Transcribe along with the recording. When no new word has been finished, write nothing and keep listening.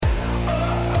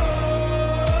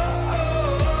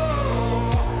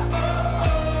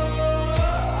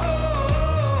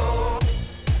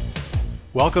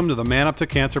Welcome to the Man Up to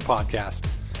Cancer podcast.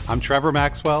 I'm Trevor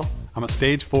Maxwell. I'm a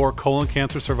stage 4 colon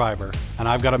cancer survivor, and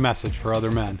I've got a message for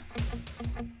other men.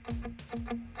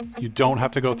 You don't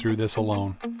have to go through this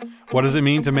alone. What does it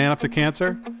mean to man up to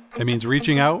cancer? It means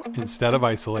reaching out instead of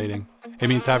isolating. It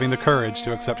means having the courage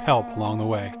to accept help along the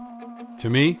way. To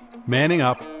me, manning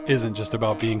up isn't just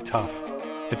about being tough.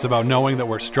 It's about knowing that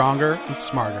we're stronger and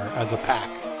smarter as a pack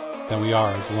than we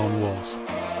are as lone wolves.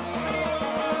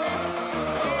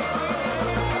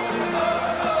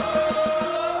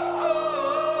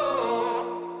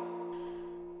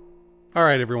 All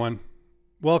right, everyone.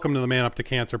 Welcome to the Man Up to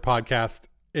Cancer podcast.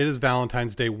 It is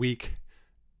Valentine's Day week,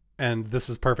 and this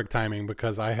is perfect timing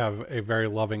because I have a very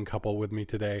loving couple with me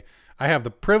today. I have the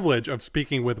privilege of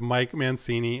speaking with Mike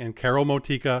Mancini and Carol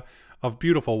Motika of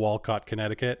beautiful Walcott,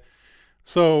 Connecticut.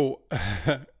 So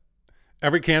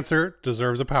every cancer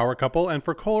deserves a power couple, and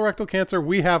for colorectal cancer,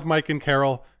 we have Mike and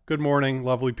Carol. Good morning,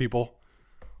 lovely people.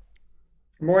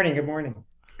 Good morning. Good morning.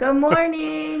 Good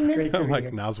morning. I'm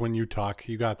like, now's when you talk.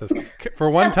 You got this. For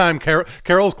one time,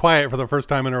 Carol's quiet for the first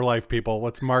time in her life, people.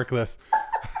 Let's mark this.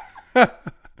 All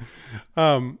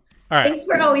right. Thanks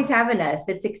for always having us.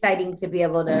 It's exciting to be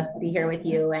able to be here with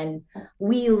you. And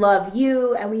we love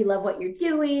you and we love what you're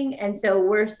doing. And so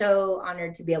we're so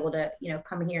honored to be able to,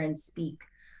 come here and speak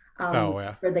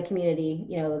for the community,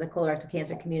 the colorectal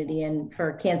cancer community and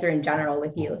for cancer in general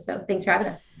with you. So thanks for having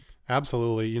us.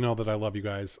 Absolutely. You know that I love you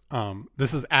guys.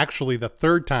 This is actually the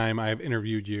third time I have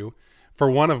interviewed you for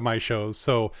one of my shows.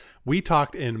 So we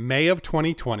talked in May of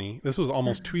 2020. This was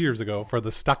almost 2 years ago for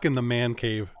the Stuck in the Man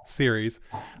Cave series.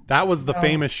 That was the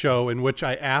famous show in which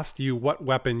I asked you what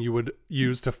weapon you would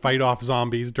use to fight off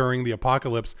zombies during the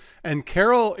apocalypse. And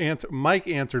Mike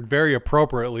answered very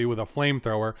appropriately with a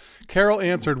flamethrower. Carol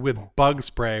answered with bug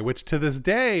spray, which to this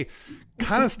day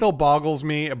kind of still boggles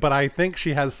me, but I think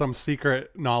she has some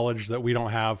secret knowledge that we don't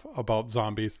have about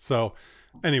zombies. So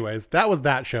anyways, that was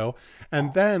that show.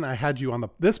 And then I had you on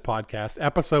this podcast,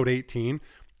 episode 18,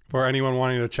 for anyone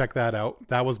wanting to check that out.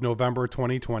 That was November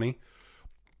 2020.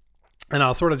 And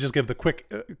I'll sort of just give the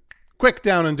quick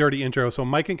down and dirty intro. So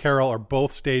Mike and Carol are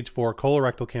both stage 4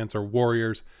 colorectal cancer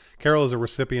warriors. Carol is a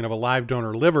recipient of a live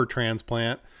donor liver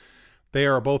transplant. They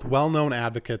are both well-known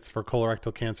advocates for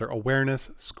colorectal cancer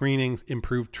awareness, screenings,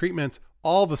 improved treatments,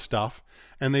 all the stuff.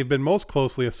 And they've been most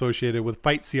closely associated with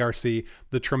Fight CRC,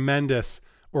 the tremendous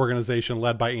organization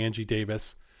led by Angie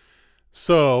Davis.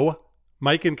 So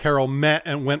Mike and Carol met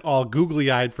and went all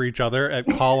googly-eyed for each other at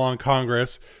Call on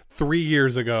Congress 3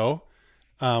 years ago.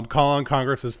 Call on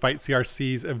Congress is Fight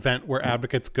CRC's event where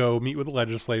advocates go meet with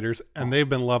legislators, and they've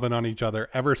been loving on each other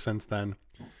ever since then.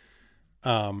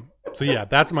 So yeah,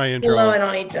 that's my intro. Blowing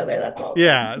on each other, that's all.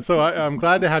 Yeah, so I'm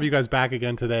glad to have you guys back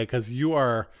again today because you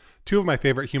are two of my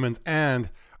favorite humans, and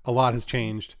a lot has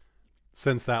changed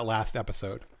since that last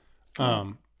episode.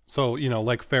 So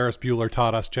like Ferris Bueller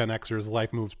taught us Gen Xers,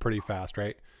 life moves pretty fast,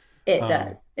 right? It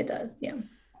does, yeah.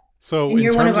 So and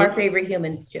you're one of our favorite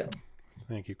humans too.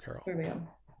 Thank you, Carol. Here we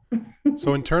go.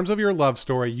 So in terms of your love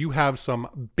story, you have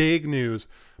some big news.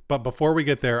 But before we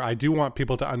get there, I do want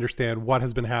people to understand what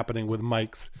has been happening with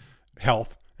Mike's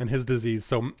health and his disease.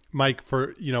 So Mike,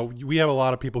 we have a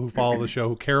lot of people who follow the show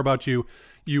who care about you.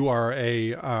 You are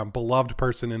a beloved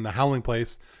person in the Howling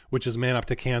Place, which is Man Up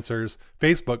to Cancer's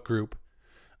Facebook group.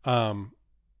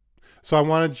 So I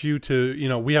wanted you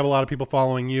to, we have a lot of people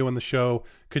following you in the show.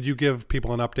 Could you give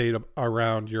people an update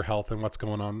around your health and what's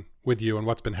going on with you and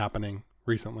what's been happening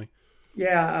recently?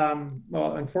 Yeah.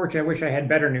 Well, unfortunately, I wish I had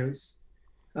better news.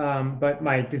 But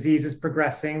my disease is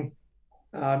progressing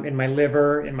in my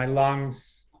liver, in my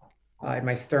lungs, in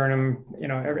my sternum,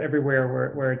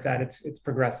 everywhere where it's at, it's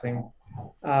progressing.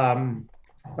 My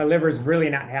liver is really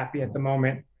not happy at the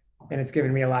moment, and it's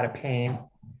giving me a lot of pain.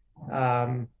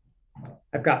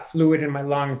 I've got fluid in my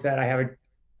lungs that I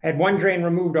had one drain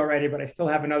removed already, but I still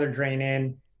have another drain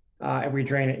in, and we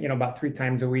drain it, about 3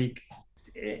 times a week.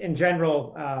 In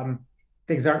general,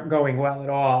 things aren't going well at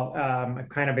all. I've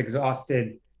kind of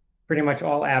exhausted pretty much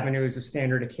all avenues of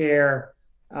standard of care.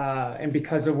 And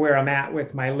because of where I'm at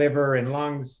with my liver and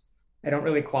lungs, I don't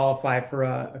really qualify for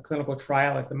a clinical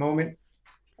trial at the moment.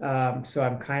 So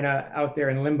I'm kind of out there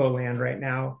in limbo land right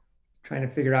now, trying to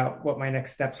figure out what my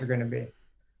next steps are going to be.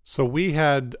 So we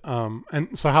had,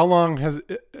 and so how long has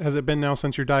it been now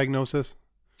since your diagnosis?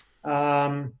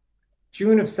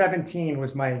 June of 17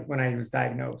 was when I was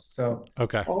diagnosed. So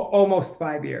okay, almost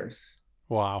 5 years.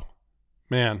 Wow,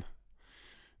 man.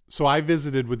 So I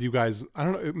visited with you guys, I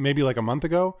don't know, maybe like a month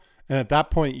ago. And at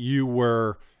that point you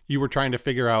were trying to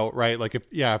figure out, right? Like if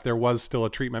there was still a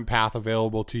treatment path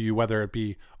available to you, whether it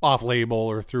be off label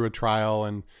or through a trial.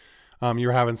 And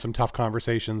you're having some tough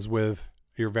conversations with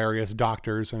your various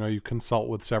doctors. I know you consult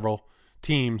with several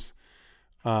teams.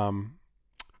 So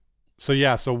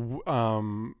yeah, so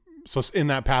in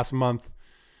that past month,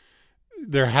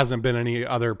 there hasn't been any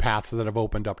other paths that have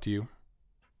opened up to you.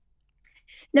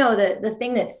 No, the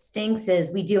thing that stinks is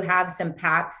we do have some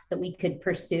paths that we could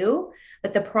pursue,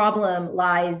 but the problem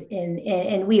lies in,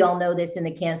 and we all know this in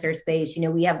the cancer space, you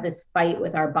know, we have this fight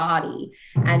with our body.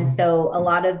 And so a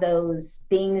lot of those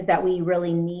things that we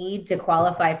really need to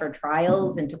qualify for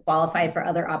trials and to qualify for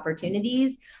other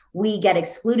opportunities, we get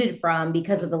excluded from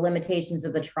because of the limitations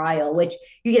of the trial, which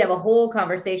you could have a whole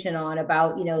conversation on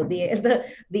about, you know, the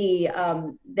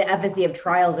efficacy of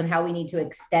trials and how we need to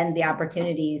extend the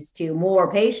opportunities to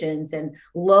more patients and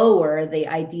lower the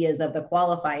ideas of the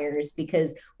qualifiers,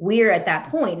 because we're at that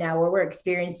point now where we're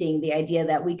experiencing the idea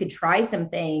that we could try some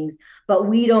things, but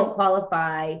we don't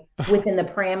qualify within the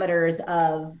parameters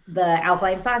of the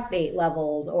alkaline phosphate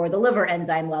levels or the liver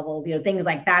enzyme levels, you know, things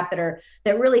like that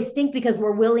that really stink, because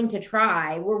we're willing to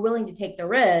try, we're willing to take the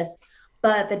risk,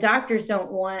 but the doctors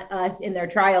don't want us in their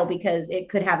trial because it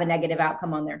could have a negative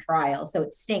outcome on their trial. So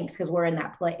it stinks because we're in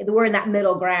that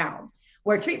middle ground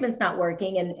where treatment's not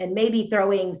working, and maybe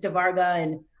throwing Stivarga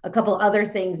and a couple other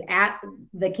things at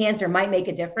the cancer might make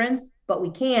a difference, but we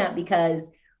can't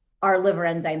because our liver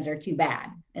enzymes are too bad.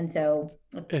 And so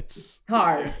it's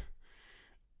hard.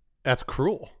 That's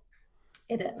cruel.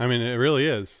 It is. I mean, it really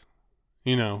is.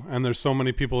 You know, and there's so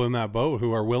many people in that boat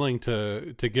who are willing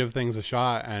to give things a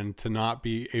shot and to not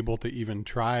be able to even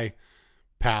try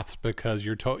paths because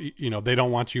they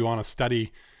don't want you on a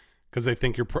study because they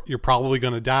think you're probably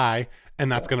going to die,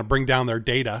 and that's going to bring down their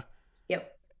data.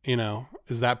 Yep. You know,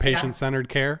 is that patient-centered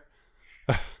care?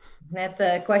 That's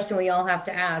a question we all have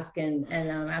to ask and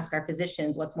ask our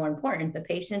physicians. What's more important, the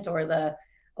patient or the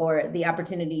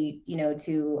opportunity, you know,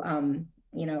 to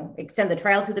extend the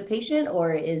trial to the patient,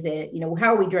 or is it, you know,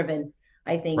 how are we driven?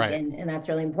 I think, right. And that's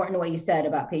really important, what you said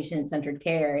about patient-centered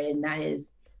care, and that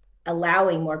is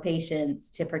allowing more patients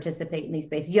to participate in these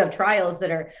spaces. You have trials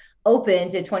that are open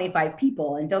to 25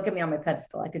 people, and don't get me on my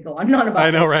pedestal. I could go on and on about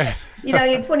I know, right? You know,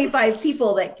 you have 25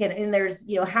 people that can, and there's,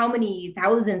 you know, how many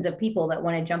thousands of people that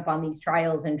want to jump on these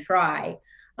trials and try.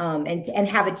 And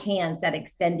have a chance at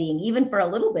extending, even for a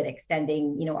little bit,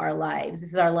 extending, you know, our lives.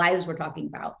 This is our lives we're talking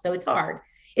about. So it's hard.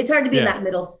 It's hard to be in that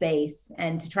middle space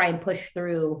and to try and push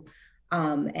through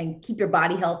and keep your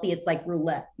body healthy. It's like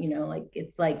roulette, you know, like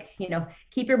it's like, you know,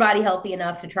 keep your body healthy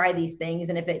enough to try these things.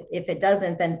 And if it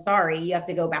doesn't, then sorry, you have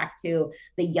to go back to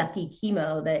the yucky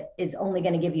chemo that is only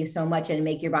going to give you so much and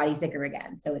make your body sicker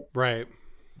again. So it's right.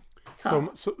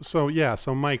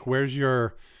 So Mike, where's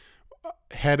your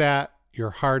head at? Your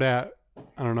heart at?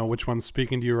 I don't know which one's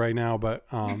speaking to you right now, but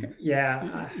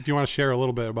if you want to share a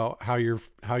little bit about how you're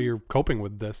coping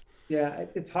with this. Yeah,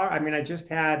 it's hard. I mean, I just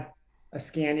had a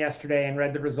scan yesterday and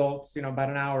read the results, you know, about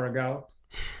an hour ago.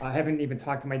 I haven't even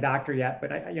talked to my doctor yet,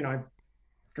 but after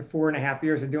 4.5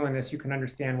 years of doing this, you can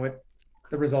understand what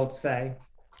the results say.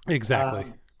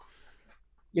 Exactly.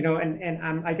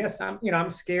 And I guess I'm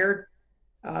scared.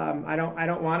 I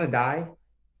don't want to die.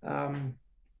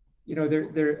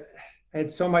 I had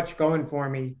so much going for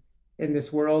me in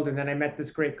this world. And then I met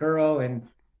this great girl, and,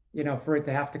 you know, for it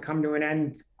to have to come to an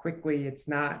end quickly, it's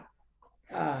not,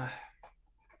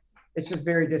 it's just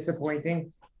very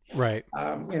disappointing. Right.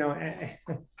 I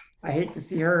hate to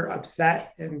see her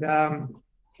upset. And, I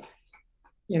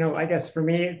guess for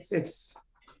me,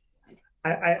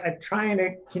 I'm trying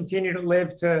to continue to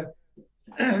live to,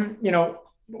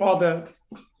 all the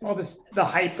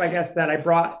hype, I guess, that I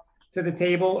brought to the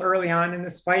table early on in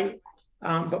this fight.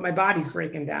 But my body's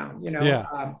breaking down,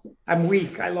 I'm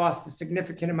weak. I lost a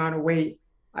significant amount of weight.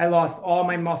 I lost all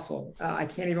my muscle. I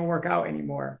can't even work out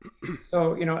anymore.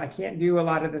 So, I can't do a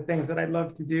lot of the things that I'd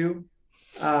love to do.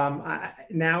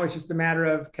 Now it's just a matter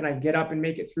of, can I get up and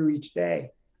make it through each day?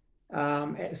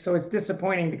 So it's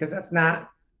disappointing because that's not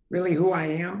really who I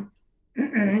am.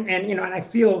 And I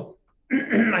feel,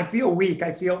 I feel weak.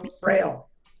 I feel frail.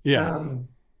 Yeah.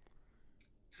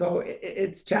 So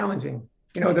it's challenging.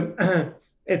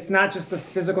 It's not just the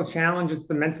physical challenge, it's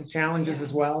the mental challenges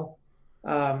as well.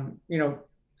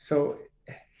 So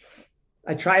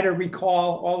I try to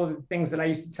recall all of the things that I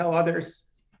used to tell others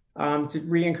to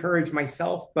re-encourage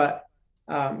myself. But,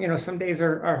 some days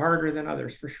are harder than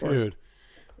others, for sure. Dude,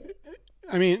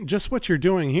 I mean, just what you're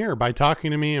doing here by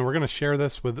talking to me, and we're going to share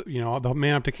this with, the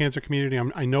Man Up to Cancer community.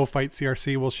 I know Fight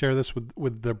CRC will share this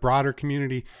with the broader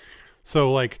community.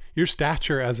 So like your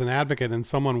stature as an advocate and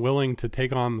someone willing to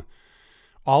take on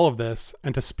all of this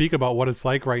and to speak about what it's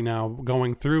like right now,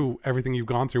 going through everything you've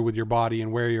gone through with your body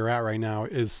and where you're at right now,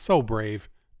 is so brave.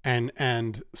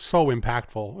 and so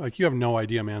impactful. Like, you have no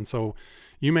idea, man. So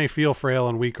you may feel frail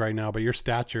and weak right now, but your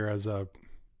stature as a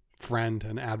friend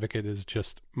and advocate is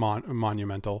just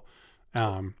monumental.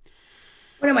 One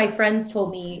of my friends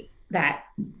told me that,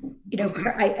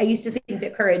 I used to think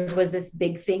that courage was this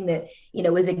big thing that,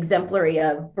 was exemplary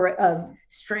of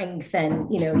strength. And,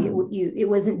 it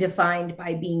wasn't defined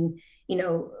by being,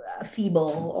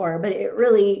 feeble, but it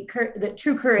really, the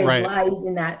true courage lies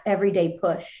in that everyday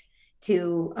push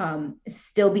to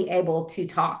still be able to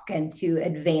talk and to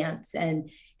advance and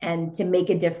to make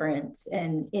a difference.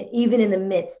 And even in the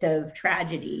midst of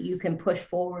tragedy, you can push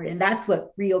forward. And that's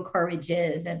what real courage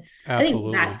is. And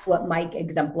Absolutely. I think that's what Mike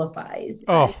exemplifies.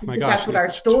 Oh my gosh. That's what our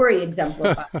story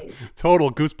exemplifies.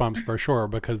 Total goosebumps for sure,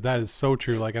 because that is so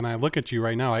true. Like, and I look at you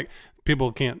right now,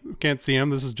 people can't see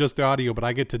him. This is just the audio, but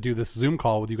I get to do this Zoom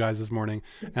call with you guys this morning,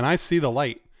 and I see the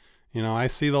light. I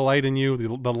see the light in you.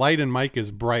 The light in Mike is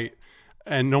bright.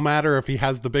 And no matter if he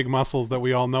has the big muscles that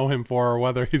we all know him for, or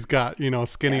whether he's got,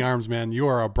 skinny arms, man, you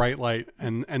are a bright light,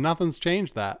 and nothing's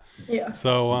changed that. Yeah.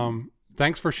 So,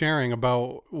 thanks for sharing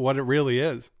about what it really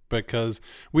is, because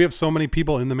we have so many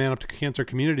people in the Man Up to Cancer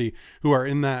community who are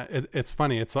in that. It's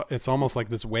funny. It's almost like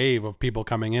this wave of people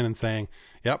coming in and saying,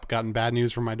 yep, gotten bad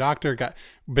news from my doctor,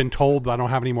 been told I don't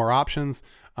have any more options.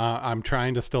 I'm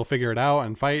trying to still figure it out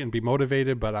and fight and be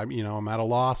motivated, but I'm at a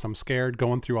loss. I'm scared,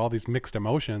 going through all these mixed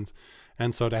emotions.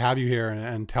 And so to have you here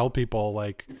and tell people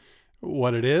like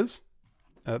what it is,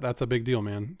 that's a big deal,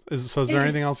 man. Is there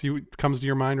anything else comes to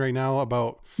your mind right now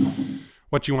about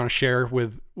what you want to share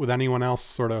with anyone else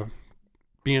sort of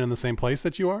being in the same place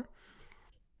that you are?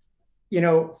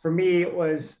 For me, it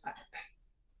was,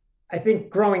 I think,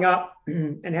 growing up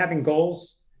and having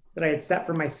goals that I had set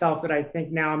for myself that I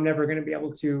think now I'm never going to be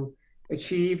able to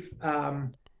achieve. I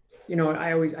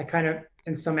kind of,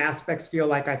 in some aspects, feel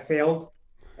like I failed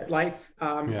at life.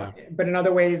 But in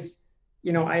other ways,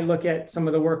 I look at some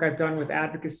of the work I've done with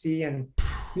advocacy and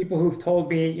people who've told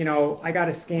me, I got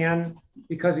a scan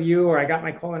because of you, or I got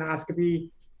my colonoscopy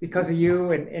because of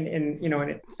you, and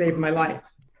it saved my life.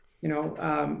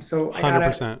 So I gotta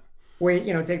 100%. wait,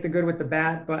 take the good with the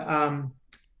bad. But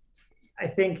I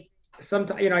think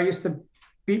sometimes, I used to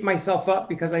beat myself up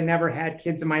because I never had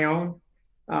kids of my own.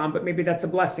 But maybe that's a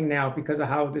blessing now because of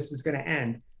how this is going to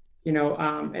end.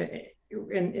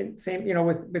 And same,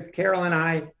 with Carol and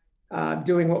I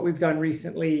doing what we've done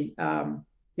recently,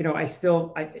 I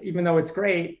still, even though it's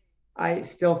great, I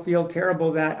still feel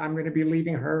terrible that I'm going to be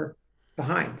leaving her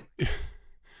behind.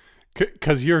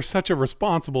 Because you're such a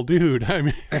responsible dude. I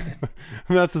mean,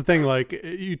 that's the thing. Like,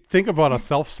 you think about a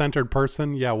self-centered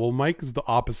person. Yeah, well, Mike is the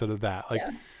opposite of that. Like,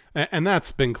 yeah. And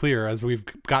that's been clear as we've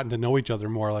gotten to know each other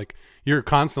more. Like, you're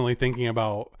constantly thinking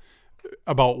about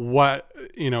what,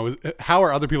 how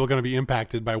are other people going to be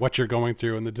impacted by what you're going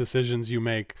through and the decisions you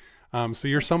make. So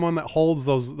you're someone that holds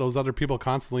those other people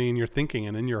constantly in your thinking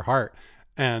and in your heart.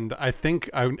 And I think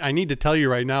I need to tell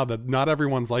you right now that not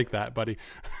everyone's like that, buddy.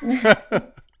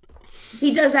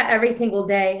 He does that every single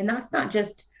day. And that's not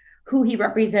just who he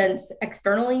represents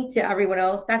externally to everyone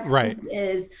else. That's right. Who he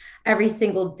is every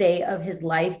single day of his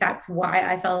life. That's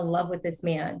why I fell in love with this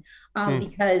man.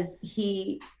 Because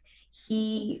he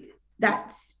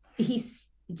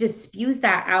just spews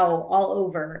that out all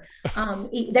over.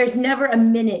 There's never a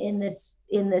minute in this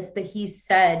that he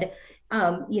said,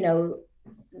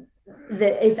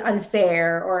 that it's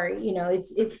unfair, or he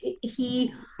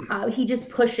just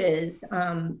pushes,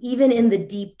 even in the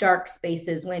deep dark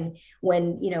spaces when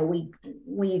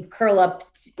we curl up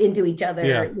into each other,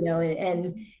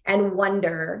 and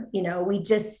wonder,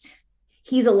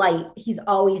 he's a light. He's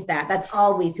always that. That's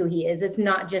always who he is. It's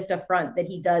not just a front that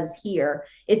he does here.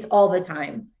 It's all the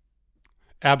time.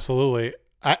 Absolutely.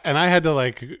 I had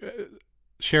to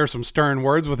share some stern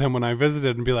words with him when I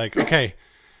visited and be like, okay,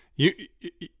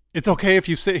 it's okay if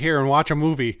you sit here and watch a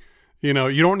movie. You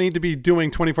don't need to be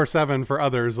doing 24/7 for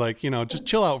others. Just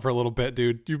chill out for a little bit,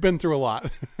 dude. You've been through a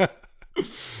lot.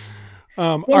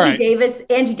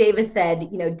 Angie Davis said,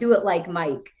 do it like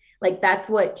Mike. Like, that's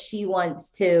what she wants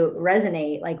to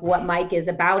resonate, like what Mike is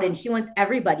about. And she wants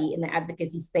everybody in the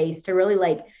advocacy space to really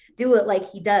do it like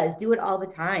he does, do it all the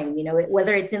time.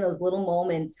 Whether it's in those little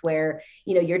moments where,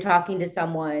 you're talking to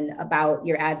someone about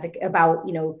your advocate, about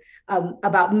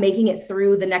making it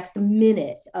through the next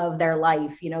minute of their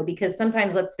life, because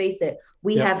sometimes, let's face it,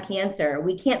 we have cancer.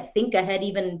 We can't think ahead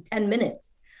even 10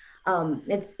 minutes.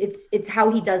 It's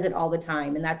how he does it all the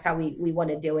time. And that's how we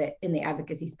want to do it in the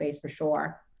advocacy space for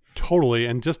sure. Totally.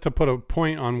 And just to put a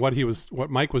point on what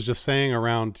Mike was just saying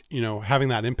around, having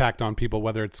that impact on people,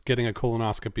 whether it's getting a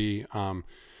colonoscopy,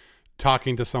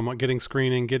 talking to someone, getting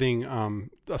screening, getting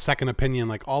a second opinion,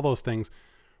 like all those things.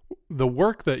 The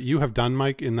work that you have done,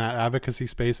 Mike, in that advocacy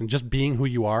space and just being who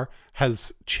you are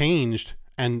has changed,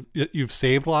 and you've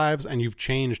saved lives and you've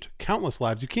changed countless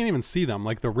lives. You can't even see them.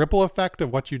 Like the ripple effect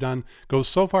of what you've done goes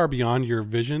so far beyond your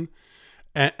vision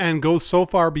and goes so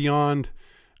far beyond,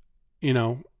 you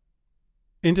know,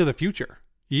 into the future,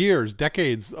 years,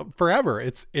 decades, forever.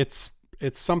 It's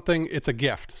something, it's a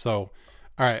gift. So,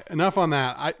 all right, enough on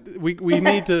that. We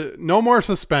need to, no more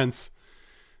suspense.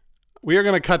 We are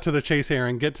going to cut to the chase here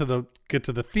and get to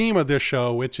the theme of this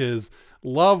show, which is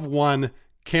Love 1,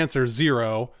 Cancer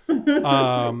 0.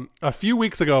 A few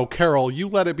weeks ago, Carol, you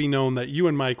let it be known that you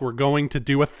and Mike were going to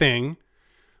do a thing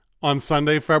on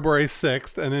Sunday, February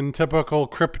 6th. And in typical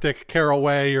cryptic Carol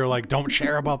way, you're like, don't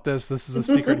share about this. This is a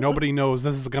secret. Nobody knows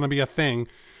this is going to be a thing.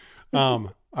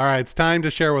 All right, it's time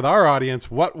to share with our audience.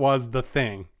 What was the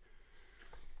thing?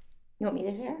 You want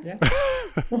me to share? Yeah.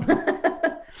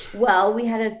 Well, we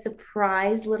had a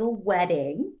surprise little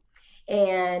wedding,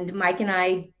 and Mike and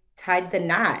I tied the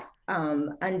knot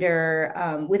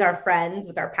with our friends,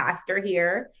 with our pastor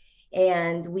here,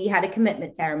 and we had a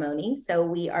commitment ceremony. So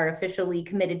we are officially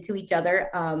committed to each other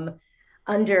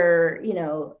under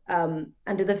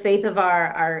the faith of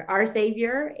our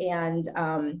Savior,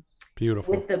 and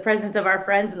beautiful, with the presence of our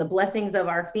friends and the blessings of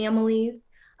our families.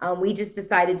 We just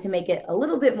decided to make it a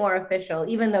little bit more official,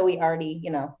 even though we already,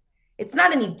 it's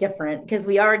not any different because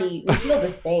we feel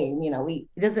the same.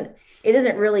 It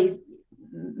doesn't really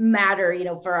matter,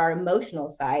 for our emotional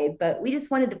side, but we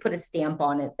just wanted to put a stamp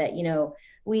on it that,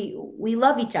 we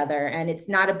love each other, and it's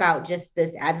not about just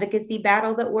this advocacy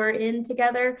battle that we're in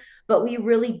together, but we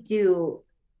really do.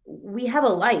 We have a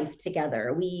life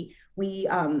together.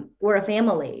 We're a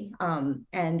family,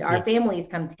 and our families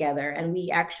come together, and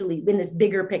we actually, in this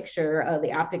bigger picture,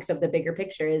 the optics of the bigger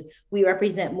picture is we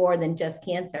represent more than just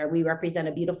cancer. We represent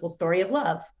a beautiful story of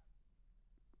love.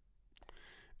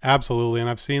 Absolutely. And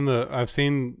I've seen,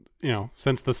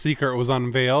 since the secret was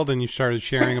unveiled and you started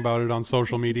sharing about it on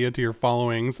social media to your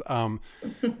followings,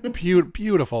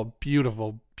 beautiful,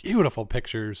 beautiful, beautiful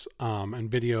pictures, and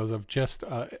videos of just,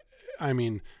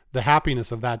 the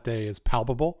happiness of that day is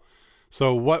palpable.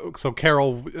 So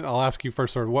Carol, I'll ask you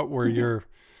first, sort of, what were your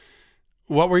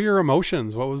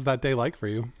emotions? What was that day like for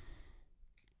you?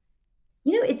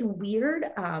 It's weird.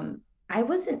 I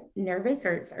wasn't nervous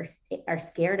or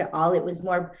scared at all. It was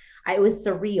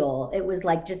surreal. It was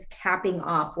like just capping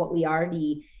off what we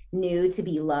already knew to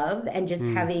be love, and just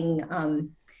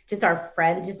having, just our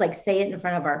friends, just like say it in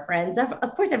front of our friends.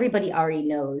 Of course, everybody already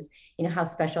knows, how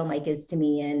special Mike is to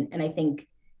me. And I think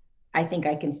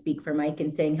I can speak for Mike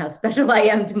in saying how special I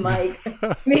am to Mike.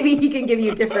 Maybe he can give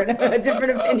you a different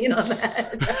opinion on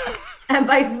that. And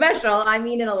by special, I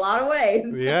mean in a lot of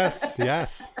ways.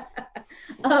 Yes.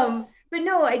 But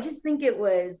no, I just think it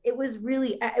was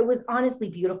honestly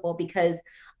beautiful because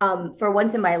for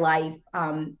once in my life,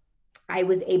 I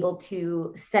was able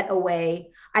to set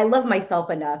away. I love myself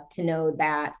enough to know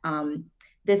that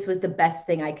this was the best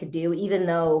thing I could do, even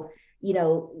though,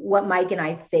 what Mike and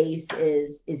I face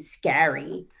is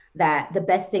scary. That the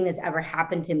best thing that's ever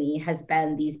happened to me has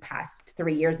been these past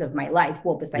 3 years of my life.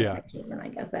 Well, besides my children, I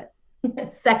guess that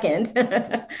second.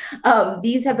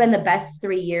 These have been the best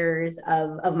 3 years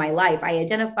of my life. I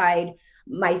identified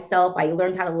myself. I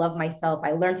learned how to love myself.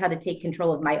 I learned how to take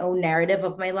control of my own narrative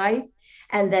of my life.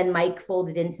 And then Mike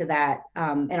folded into that,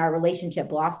 and our relationship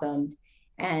blossomed.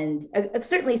 And I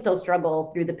certainly still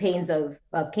struggle through the pains of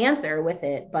cancer with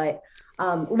it, but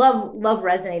love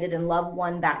resonated, and love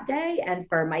won that day. And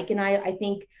for Mike and I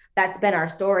think that's been our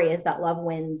story, is that love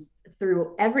wins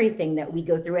through everything that we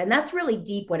go through. And that's really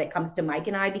deep when it comes to Mike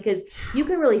and I, because you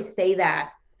can really say that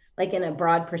like in a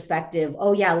broad perspective,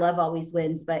 oh yeah, love always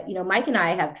wins. But, Mike and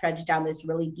I have trudged down this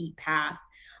really deep path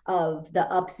of the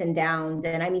ups and downs,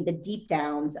 and I mean the deep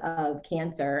downs of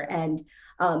cancer, and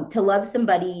to love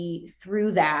somebody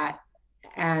through that,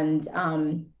 and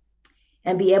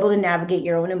be able to navigate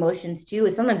your own emotions too,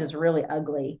 is sometimes it's really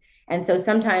ugly. And so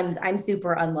sometimes I'm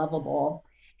super unlovable,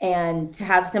 and to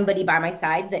have somebody by my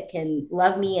side that can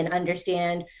love me and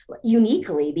understand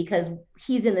uniquely, because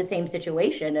he's in the same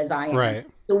situation as I am. Right.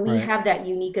 So we have that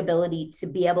unique ability to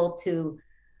be able to,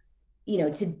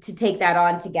 to take that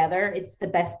on together. It's the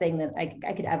best thing that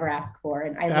I could ever ask for.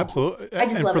 And absolutely. I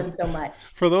just love him so much.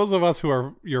 For those of us who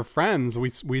are your friends,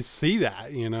 we see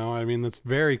that, that's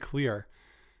very clear.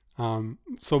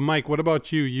 So Mike, what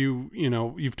about you?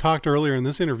 You've talked earlier in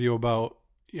this interview about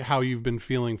how you've been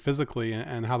feeling physically,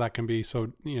 and how that can be so,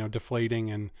 deflating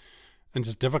and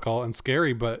just difficult and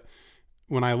scary. But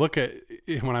when I looked at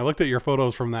your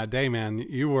photos from that day, man,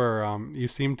 you were you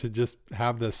seemed to just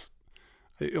have this,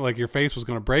 like your face was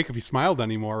going to break if you smiled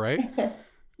anymore, right?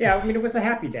 Yeah, I mean, it was a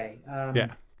happy day. Yeah.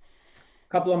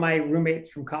 A couple of my roommates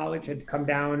from college had come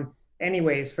down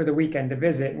anyways for the weekend to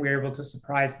visit, and we were able to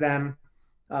surprise them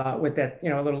with that,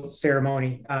 little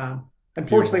ceremony.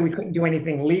 Unfortunately, we couldn't do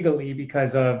anything legally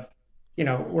because of,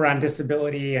 we're on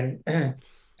disability, and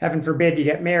heaven forbid you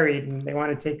get married and they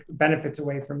want to take benefits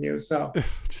away from you. So,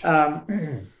 but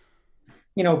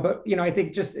I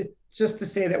think just to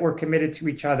say that we're committed to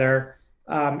each other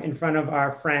in front of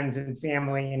our friends and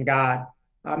family and God,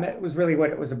 that was really what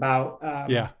it was about.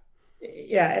 Yeah.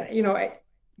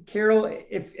 Carol,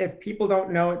 if people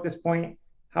don't know at this point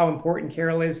how important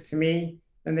Carol is to me,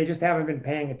 then they just haven't been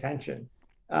paying attention.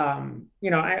 I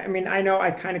know I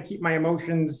kind of keep my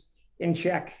emotions in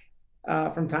check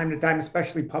from time to time,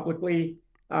 especially publicly.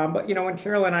 But when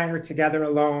Carol and I are together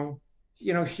alone,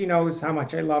 she knows how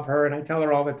much I love her, and I tell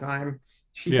her all the time.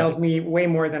 She tells me way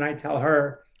more than I tell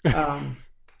her.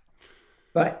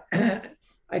 But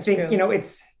I think,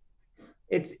 it's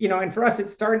and for us, it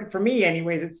started, for me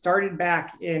anyways, it started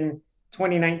back in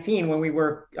 2019 when we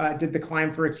did the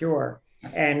Climb for a Cure,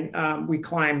 and we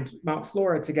climbed Mount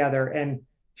Flora together, and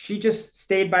she just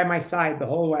stayed by my side the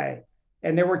whole way.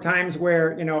 And there were times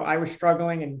where, I was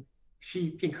struggling, and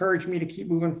she encouraged me to keep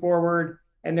moving forward.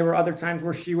 And there were other times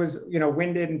where she was,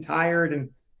 winded and tired, and,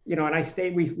 and I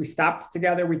stayed, we stopped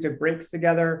together, we took breaks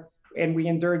together, and we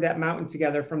endured that mountain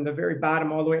together from the very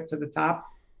bottom all the way up to the top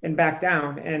and back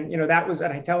down. And, that was,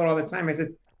 and I tell her all the time, I said,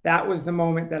 that was the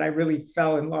moment that I really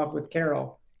fell in love with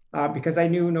Carol, because I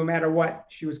knew no matter what,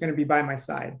 she was going to be by my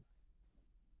side.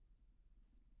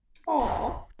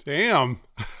 Oh, damn.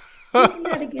 isn't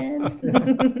that again?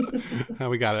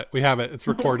 We got it. We have it. It's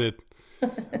recorded.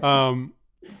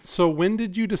 So when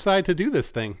did you decide to do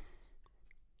this thing?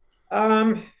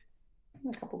 A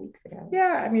couple weeks ago.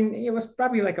 Yeah, I mean, it was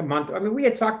probably like a month. I mean, we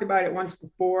had talked about it once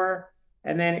before,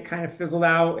 and then it kind of fizzled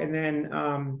out. And then,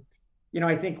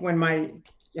 I think when my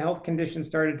health condition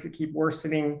started to keep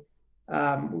worsening,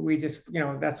 we just,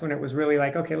 that's when it was really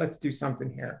like, okay, let's do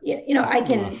something here. I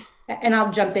can, and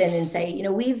I'll jump in and say,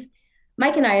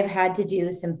 Mike and I have had to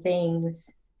do some things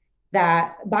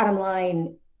that, bottom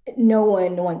line, no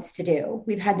one wants to do.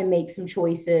 We've had to make some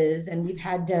choices, and we've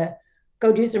had to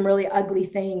go do some really ugly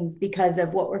things because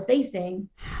of what we're facing.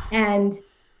 And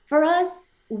for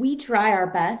us, we try our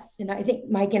best. And I think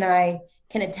Mike and I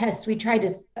can attest, we try to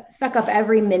suck up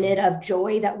every minute of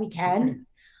joy that we can.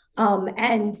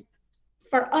 And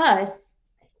for us,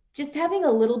 just having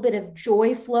a little bit of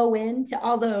joy flow into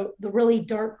all the really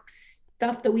dark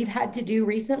stuff that we've had to do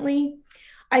recently,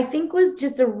 I think was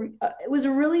just it was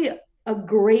really a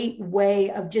great way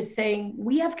of just saying,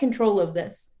 we have control of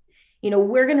this.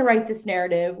 We're going to write this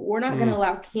narrative. We're not going to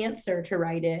allow cancer to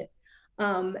write it.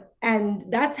 And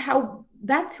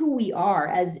that's who we are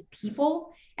as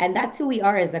people. And that's who we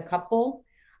are as a couple.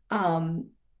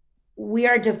 We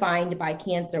are defined by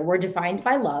cancer. We're defined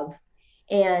by love.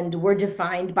 And we're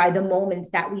defined by the moments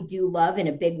that we do love in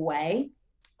a big way.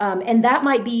 And that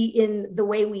might be in the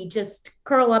way we just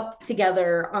curl up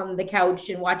together on the couch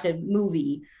and watch a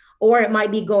movie, or it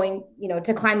might be going,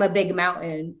 to climb a big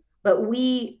mountain. But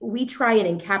we try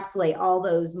and encapsulate all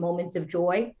those moments of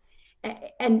joy.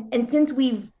 And since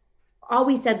we've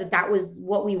always said that was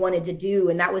what we wanted to do,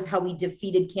 and that was how we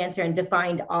defeated cancer and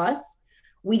defined us,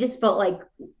 we just felt like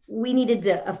we needed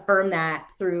to affirm that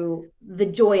through the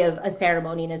joy of a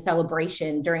ceremony and a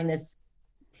celebration during this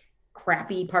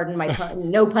crappy, pardon my pun,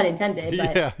 no pun intended,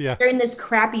 but during this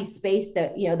crappy space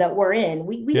that, that we're in,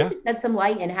 we need to shed some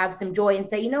light and have some joy and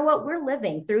say, what, we're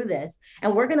living through this,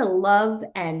 and we're going to love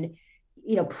and,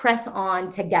 press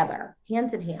on together,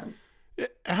 hands in hand.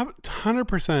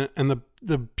 100%. And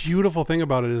the beautiful thing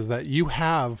about it is that you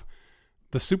have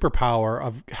the superpower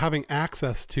of having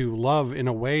access to love in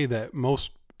a way that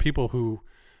most people who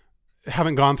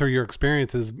haven't gone through your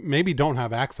experiences maybe don't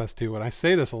have access to. And I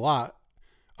say this a lot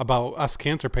about us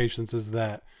cancer patients, is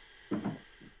that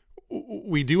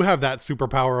we do have that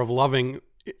superpower of loving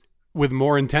with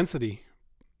more intensity.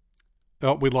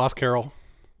 Oh, we lost Carol.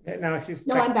 No,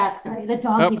 I'm back. Sorry. The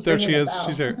dog. Oh, there she is.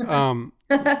 She's here.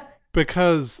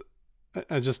 Because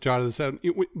I just jotted this out.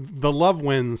 The love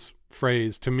wins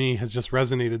phrase to me has just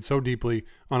resonated so deeply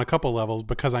on a couple levels,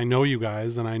 because I know you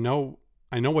guys, and I know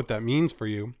what that means for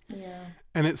you. Yeah.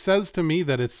 And it says to me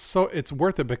that it's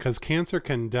worth it, because cancer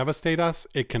can devastate us.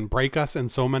 It can break us in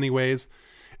so many ways.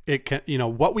 It can,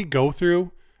 what we go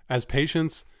through as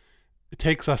patients, it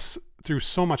takes us through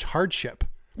so much hardship.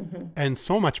 Mhm. and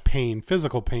so much pain,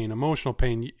 physical pain, emotional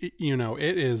pain. You know,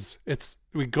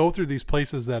 we go through these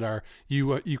places that are,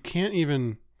 you can't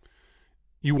even,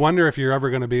 you wonder if you're ever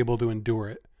going to be able to endure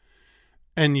it.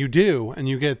 And you do, and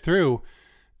you get through.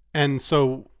 And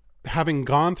so having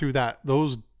gone through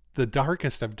the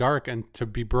darkest of dark, and to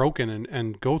be broken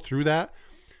and go through that,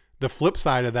 the flip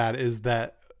side of that is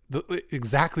that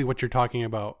exactly what you're talking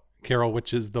about, Carol,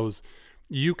 which is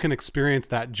you can experience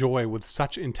that joy with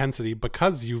such intensity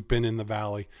because you've been in the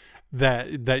valley,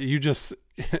 that you just,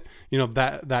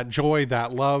 that joy,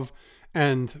 that love.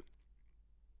 And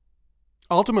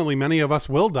ultimately many of us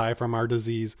will die from our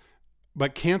disease,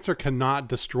 but cancer cannot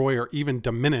destroy or even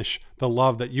diminish the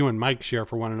love that you and Mike share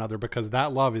for one another, because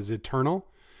that love is eternal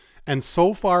and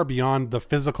so far beyond the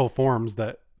physical forms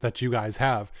that you guys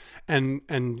have.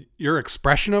 And your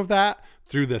expression of that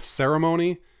through this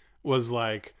ceremony was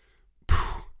like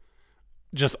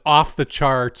just off the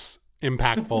charts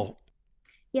impactful.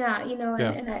 Yeah,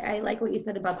 Yeah. and I like what you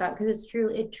said about that, because it's true.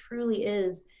 It truly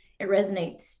is. It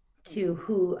resonates to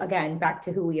who, again, back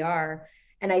to who we are.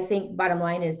 And I think bottom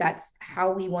line is that's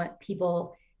how we want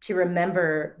people to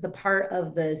remember the part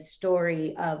of the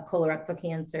story of colorectal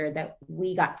cancer that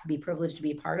we got to be privileged to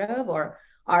be a part of, or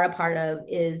are a part of,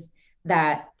 is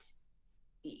that,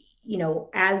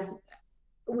 as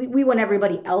we want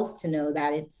everybody else to know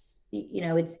that it's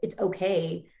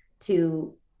okay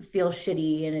to feel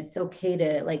shitty, and it's okay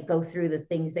to like go through the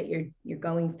things that you're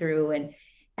going through,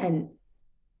 and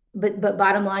but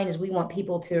bottom line is we want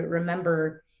people to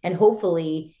remember, and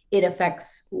hopefully it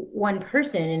affects one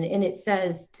person, and it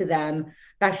says to them,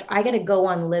 gosh, I got to go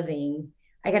on living,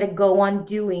 I got to go on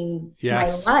doing my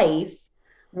Yes. life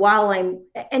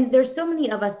and there's so many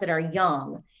of us that are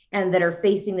young and that are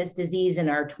facing this disease in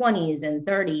our 20s and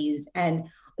 30s, and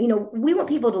we want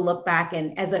people to look back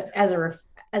and as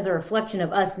a reflection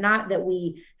of us, not that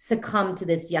we succumbed to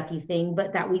this yucky thing,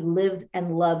 but that we lived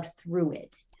and loved through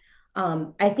it.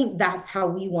 I think that's how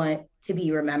we want to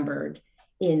be remembered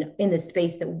in the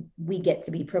space that we get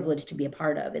to be privileged to be a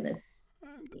part of in this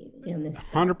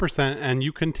 100%. And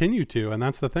you continue to, and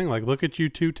that's the thing. Like, look at you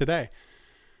two today,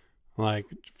 like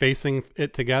facing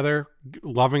it together,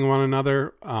 loving one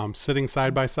another, sitting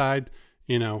side by side.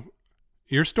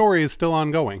 Your story is still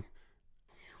ongoing.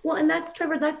 Well, and that's,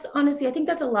 Trevor, that's honestly, I think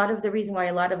that's a lot of the reason why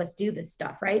a lot of us do this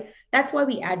stuff, right? That's why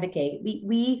we advocate.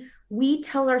 We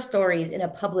tell our stories in a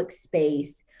public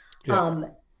space, Yeah.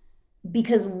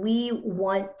 because we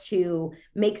want to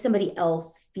make somebody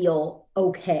else feel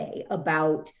okay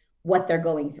about what they're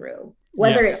going through,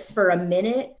 whether Yes. it's for a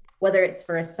minute, whether it's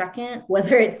for a second,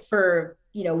 whether it's for,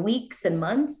 weeks and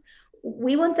months.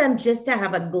 We want them just to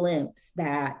have a glimpse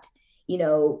that,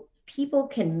 people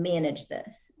can manage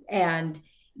this, and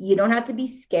you don't have to be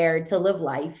scared to live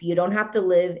life. You don't have to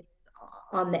live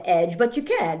on the edge, but you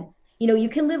can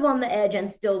live on the edge and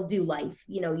still do life,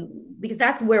 because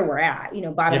that's where we're at.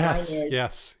 Bottom line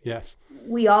is, yes.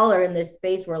 we all are in this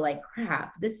space where like,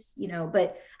 crap, this,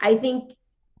 but I think,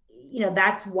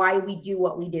 that's why we do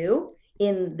what we do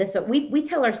in this. We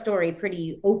tell our story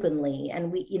pretty openly,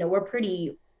 and we're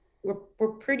pretty, we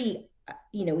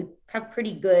have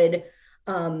pretty good,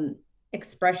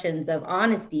 expressions of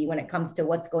honesty when it comes to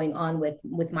what's going on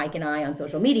with Mike and I on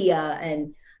social media.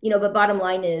 And but bottom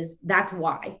line is, that's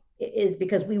why, is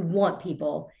because we want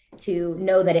people to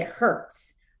know that it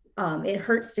hurts. It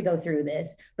hurts to go through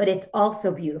this, but it's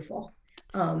also beautiful.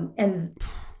 And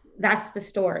that's the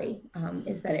story,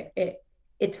 is that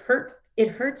it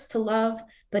hurts to love,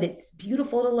 but it's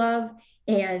beautiful to love.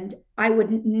 And I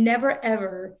would never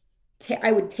ever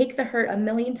I would take the hurt a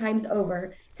million times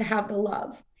over to have the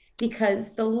love,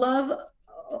 because the love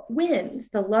wins.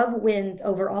 The love wins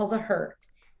over all the hurt.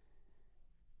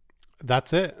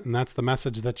 That's it. And that's the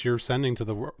message that you're sending to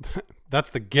the world. That's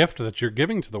the gift that you're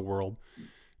giving to the world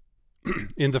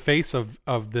in the face of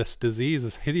this disease,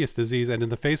 this hideous disease, and in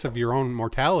the face of your own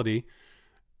mortality.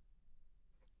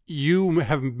 You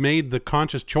have made the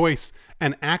conscious choice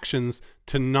and actions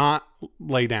to not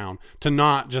lay down, to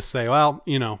not just say, well,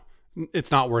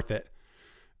 it's not worth it.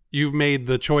 You've made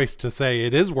the choice to say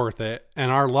it is worth it,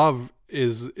 and our love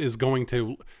is going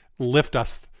to lift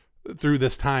us through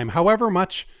this time, however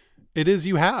much it is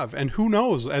you have. And who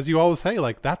knows, as you always say,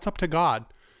 like, that's up to God.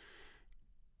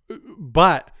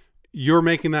 But you're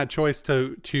making that choice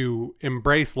to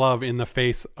embrace love in the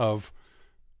face of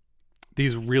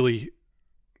these really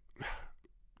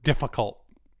difficult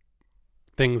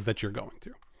things that you're going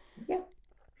through. Yeah.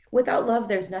 Without love,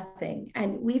 there's nothing.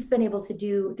 And we've been able to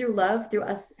do, through love, through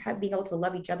us being able to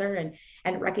love each other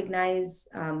and recognize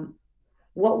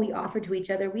what we offer to each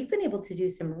other, we've been able to do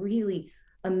some really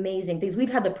amazing things.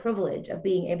 We've had the privilege of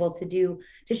being able to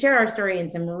share our story in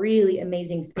some really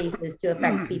amazing spaces to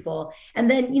affect people. And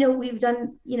then, we've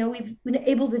done, we've been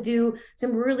able to do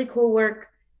some really cool work,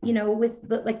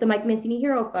 with the Mike Mancini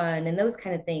Hero Fund and those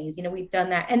kind of things. We've done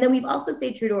that. And then we've also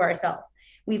stayed true to ourselves.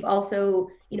 We've also,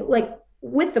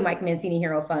 with the Mike Mancini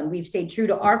Hero Fund, we've stayed true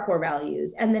to our core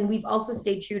values. And then we've also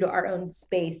stayed true to our own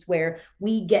space where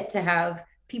we get to have,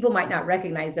 people might not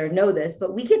recognize or know this,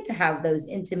 but we get to have those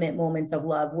intimate moments of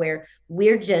love where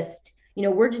we're just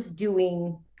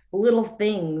doing little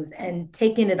things and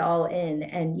taking it all in.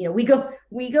 And, we go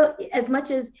as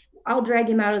much as I'll drag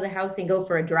him out of the house and go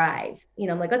for a drive,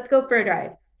 I'm like, let's go for a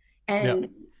drive. And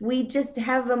we just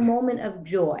have a moment of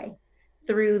joy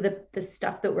through the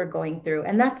stuff that we're going through.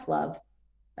 And that's love,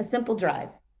 a simple drive,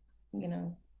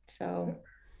 so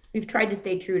we've tried to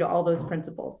stay true to all those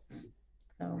principles.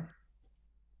 So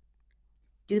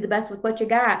do the best with what you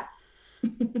got.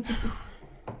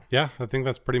 Yeah, I think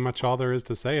that's pretty much all there is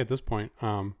to say at this point.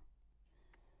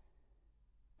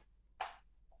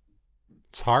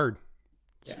 It's hard.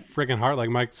 It's freaking hard. Like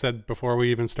Mike said before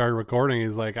we even started recording,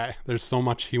 he's like, there's so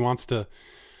much he wants to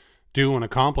do and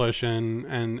accomplish,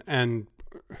 and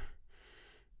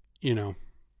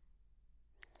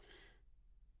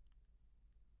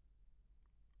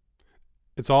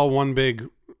it's all one big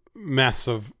mess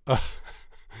of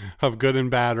good and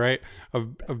bad, right?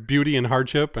 Of beauty and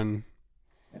hardship. And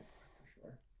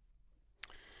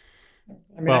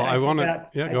I want to,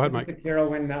 go ahead, Mike. Carol,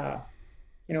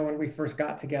 when we first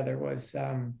got together was,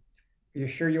 are you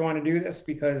sure you want to do this?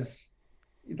 Because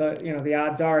the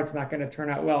odds are it's not going to turn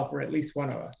out well for at least one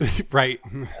of us. Right.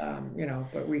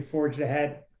 But we forged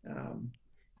ahead. And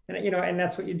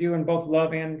that's what you do in both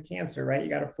love and cancer, right? You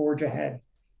got to forge ahead,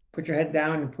 put your head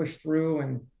down and push through.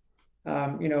 And,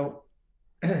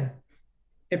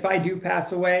 if I do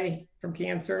pass away from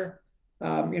cancer,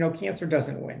 cancer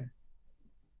doesn't win.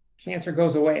 Cancer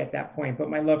goes away at that point, but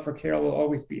my love for Carol will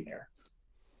always be there.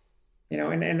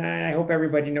 And I hope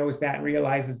everybody knows that and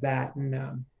realizes that.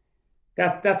 And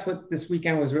that's what this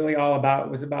weekend was really all about.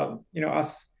 It was about,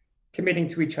 us committing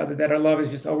to each other that our love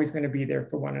is just always going to be there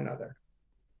for one another.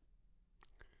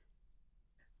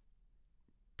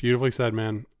 Beautifully said,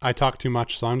 man. I talk too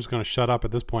much, so I'm just going to shut up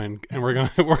at this point, and we're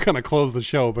going to close the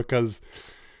show, because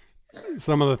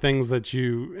some of the things that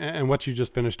what you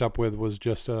just finished up with was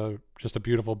just a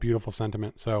beautiful, beautiful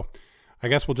sentiment. So I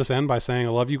guess we'll just end by saying I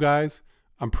love you guys.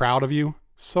 I'm proud of you.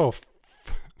 So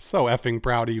effing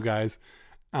proud of you guys.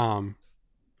 And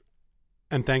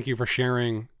thank you for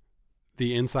sharing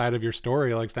the inside of your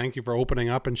story. Like, thank you for opening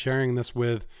up and sharing this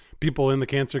with people in the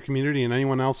cancer community and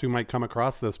anyone else who might come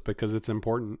across this, because it's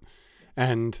important.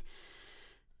 And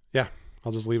yeah,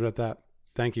 I'll just leave it at that.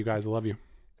 Thank you guys. I love you.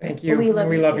 Thank you. We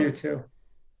love you too.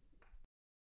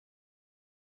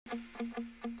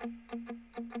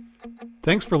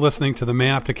 Thanks for listening to the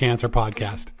Man Up to Cancer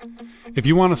podcast. If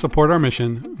you want to support our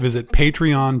mission, visit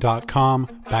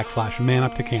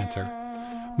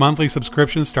patreon.com/manuptocancer. Monthly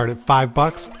subscriptions start at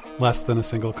 $5, less than a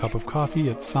single cup of coffee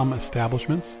at some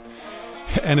establishments.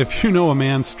 And if you know a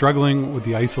man struggling with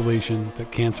the isolation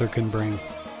that cancer can bring,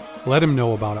 let him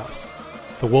know about us.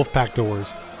 The Wolfpack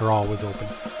doors are always open.